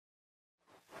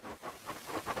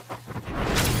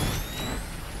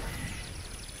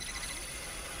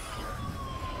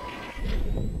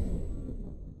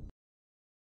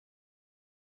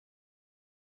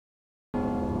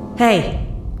Hey,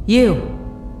 you.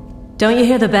 Don't you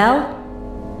hear the bell?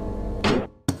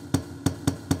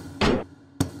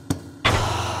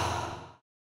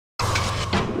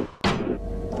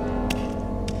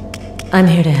 I'm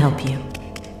here to help you.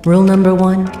 Rule number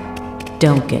 1,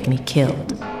 don't get me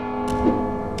killed.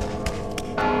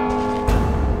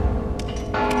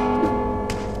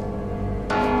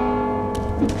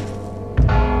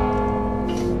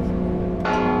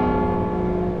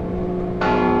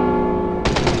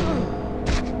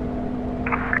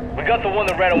 We got the one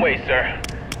that ran away, sir.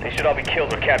 They should all be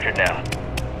killed or captured now.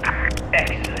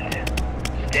 Excellent.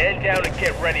 Stand down and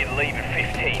get ready to leave at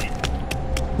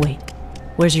 15. Wait,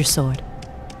 where's your sword?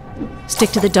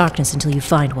 Stick to the darkness until you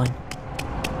find one.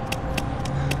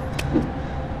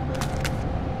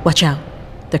 Watch out.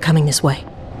 They're coming this way.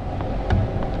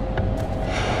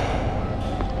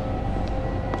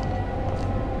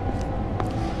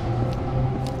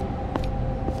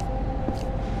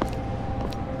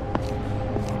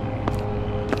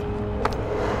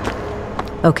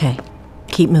 Okay,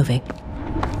 keep moving.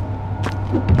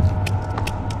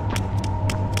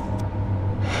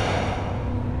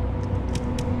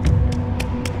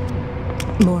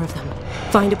 More of them.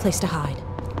 Find a place to hide.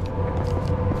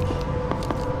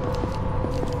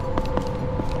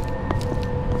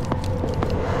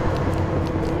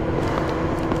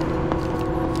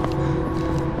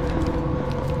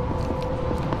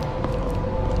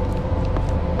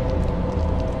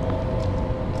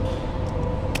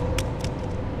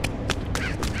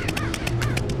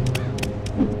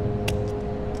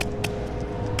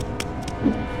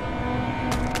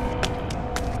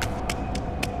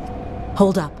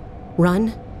 Hold up.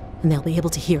 Run, and they'll be able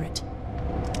to hear it.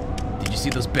 Did you see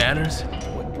those banners?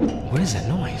 What is that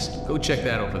noise? Go check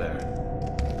that over there.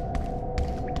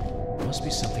 There must be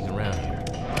something around here.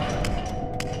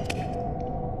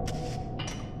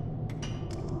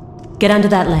 Get onto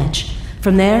that ledge.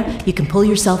 From there, you can pull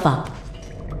yourself up.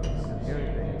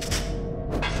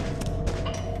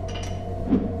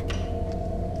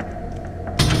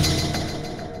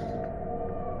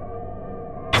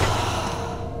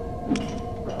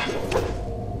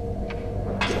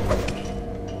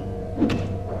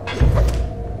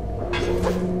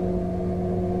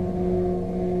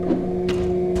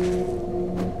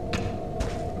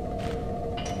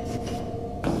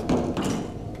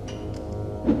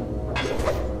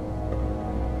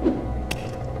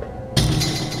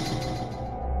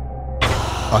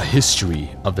 A history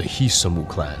of the Hisomu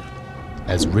clan,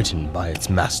 as written by its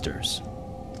masters.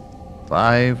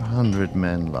 500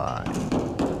 men lie,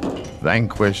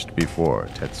 vanquished before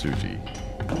Tetsuji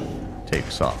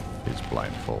takes off his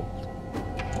blindfold.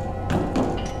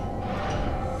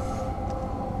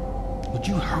 Would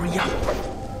you hurry up?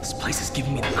 This place is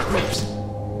giving me the creeps.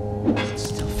 It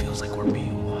still feels like we're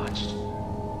being watched.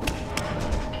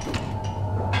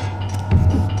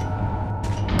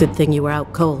 Good thing you were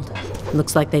out cold.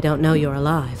 Looks like they don't know you're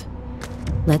alive.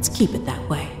 Let's keep it that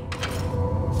way.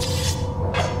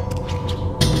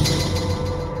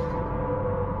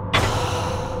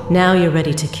 Now you're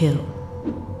ready to kill.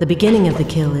 The beginning of the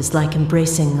kill is like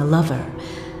embracing a lover.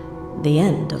 The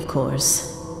end, of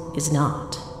course, is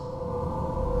not.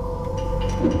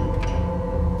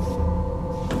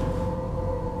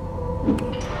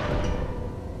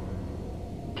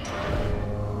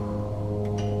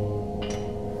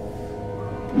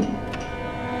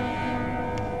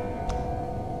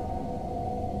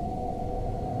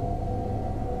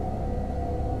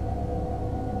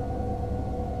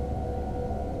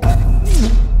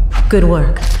 Good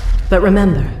work. But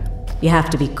remember, you have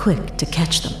to be quick to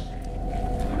catch them.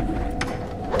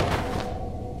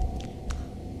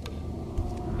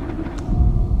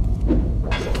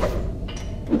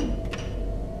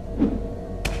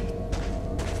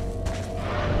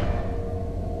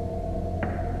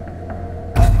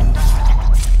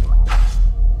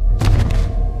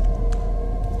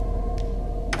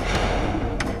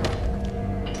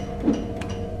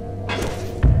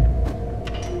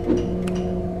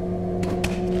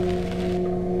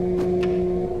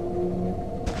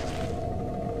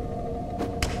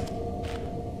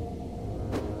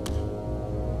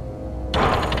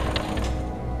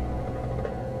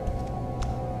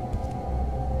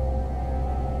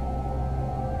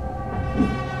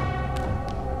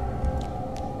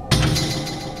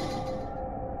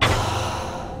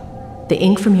 The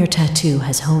ink from your tattoo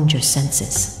has honed your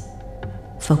senses.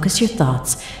 Focus your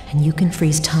thoughts, and you can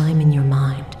freeze time in your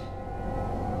mind.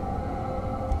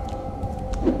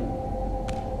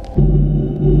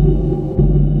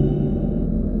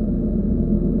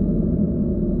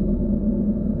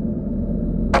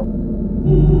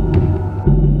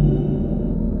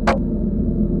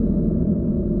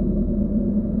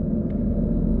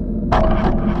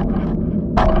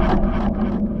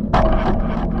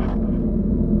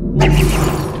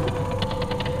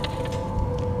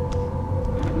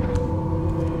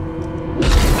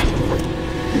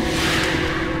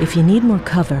 If you need more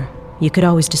cover, you could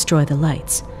always destroy the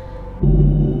lights.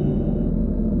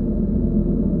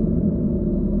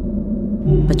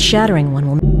 But shattering one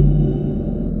will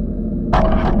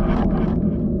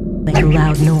make a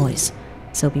loud noise,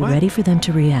 so be ready for them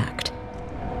to react.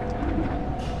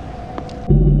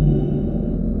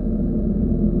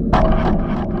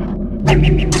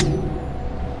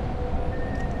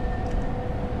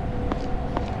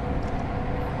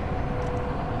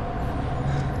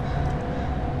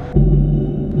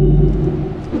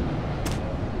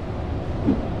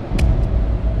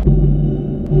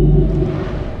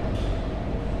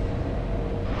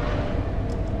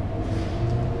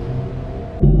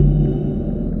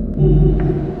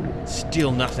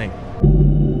 Still nothing.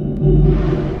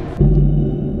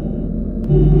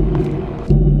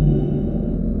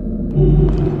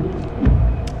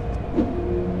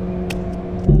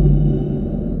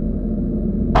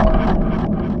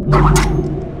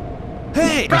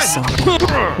 Hey!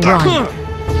 Run.